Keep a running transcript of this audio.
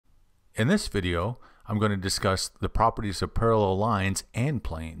In this video, I'm going to discuss the properties of parallel lines and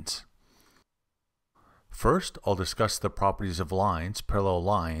planes. First, I'll discuss the properties of lines, parallel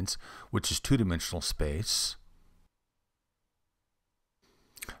lines, which is two-dimensional space.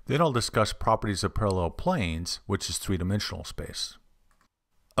 Then I'll discuss properties of parallel planes, which is three-dimensional space.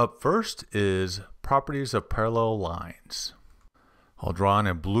 Up first is properties of parallel lines. I'll draw in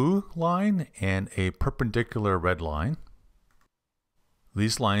a blue line and a perpendicular red line.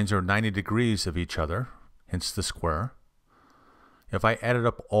 These lines are 90 degrees of each other, hence the square. If I added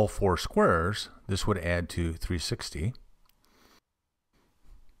up all four squares, this would add to 360.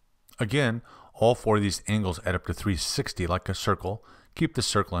 Again, all four of these angles add up to 360 like a circle. Keep the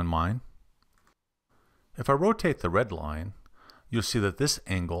circle in mind. If I rotate the red line, you'll see that this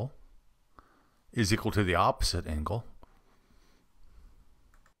angle is equal to the opposite angle,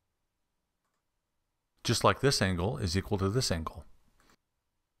 just like this angle is equal to this angle.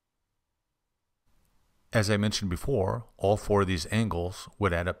 As I mentioned before, all four of these angles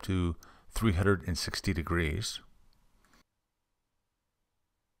would add up to 360 degrees.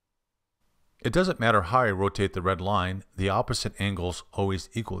 It doesn't matter how I rotate the red line, the opposite angles always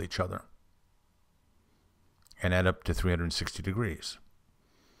equal each other and add up to 360 degrees.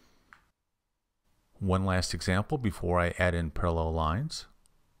 One last example before I add in parallel lines.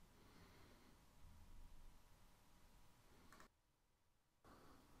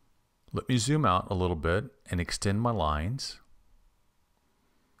 Let me zoom out a little bit and extend my lines.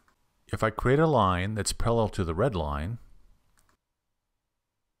 If I create a line that's parallel to the red line,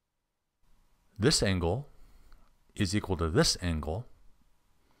 this angle is equal to this angle,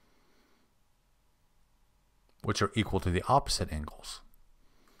 which are equal to the opposite angles.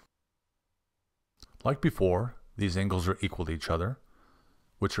 Like before, these angles are equal to each other,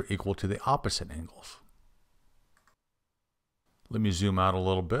 which are equal to the opposite angles. Let me zoom out a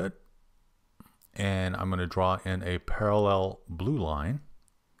little bit, and I'm going to draw in a parallel blue line.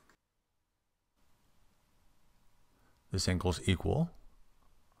 This angle is equal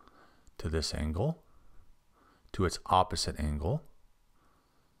to this angle, to its opposite angle,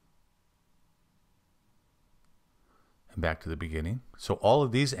 and back to the beginning. So all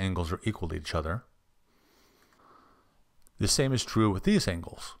of these angles are equal to each other. The same is true with these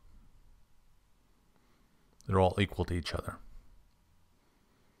angles. They're all equal to each other.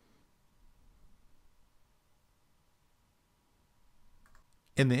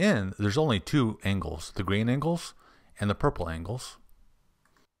 In the end, there's only two angles, the green angles and the purple angles.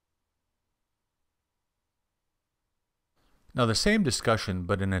 Now the same discussion,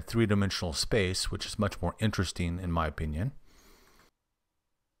 but in a three-dimensional space, which is much more interesting in my opinion.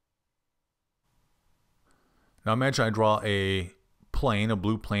 Now imagine I draw a plane, a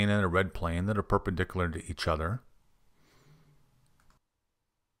blue plane and a red plane that are perpendicular to each other.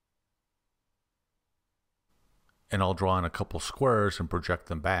 And I'll draw in a couple squares and project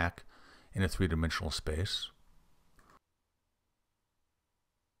them back in a three-dimensional space.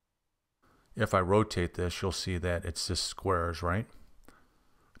 If I rotate this, you'll see that it's just squares, right?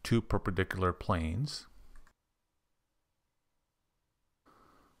 Two perpendicular planes.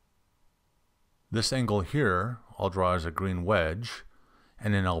 This angle here, I'll draw as a green wedge,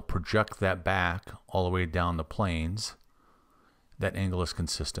 and then I'll project that back all the way down the planes. That angle is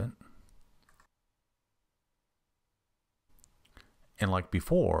consistent. And like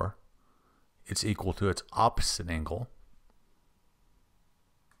before, it's equal to its opposite angle.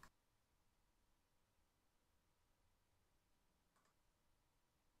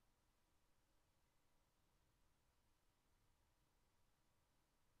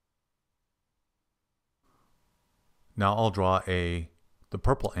 Now I'll draw the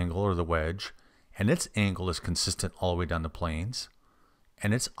purple angle or the wedge, and its angle is consistent all the way down the planes,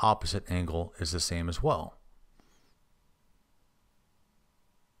 and its opposite angle is the same as well.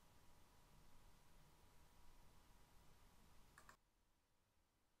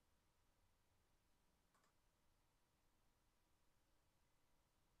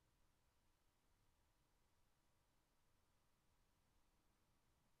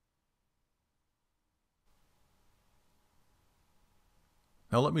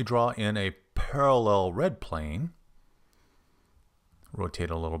 Now let me draw in a parallel red plane. Rotate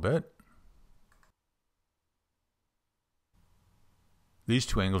a little bit. These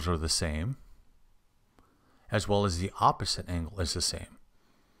two angles are the same, as well as the opposite angle is the same.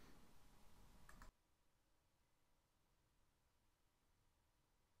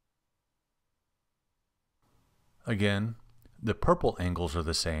 Again, the purple angles are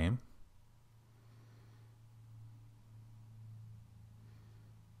the same,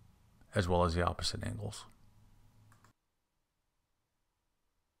 as well as the opposite angles.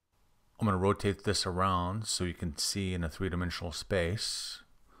 I'm going to rotate this around so you can see in a three-dimensional space.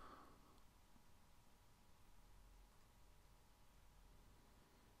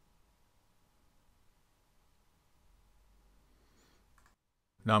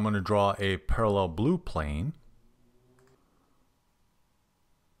 Now I'm going to draw a parallel blue plane.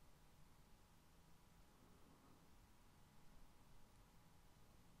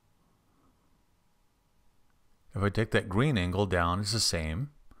 If I take that green angle down, it's the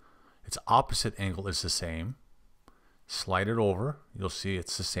same. Its opposite angle is the same. Slide it over, you'll see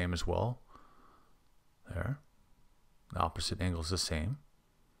it's the same as well. There. The opposite angle is the same.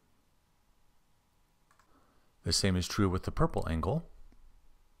 The same is true with the purple angle.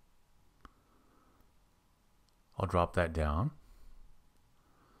 I'll drop that down.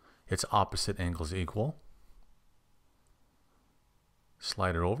 Its opposite angle is equal.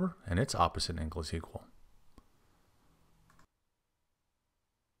 Slide it over, and its opposite angle is equal.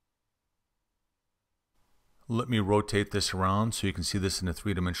 Let me rotate this around so you can see this in a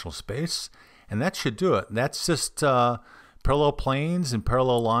three-dimensional space. And that should do it. That's just parallel planes and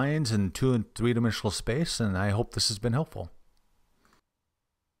parallel lines in two and three-dimensional space, and I hope this has been helpful.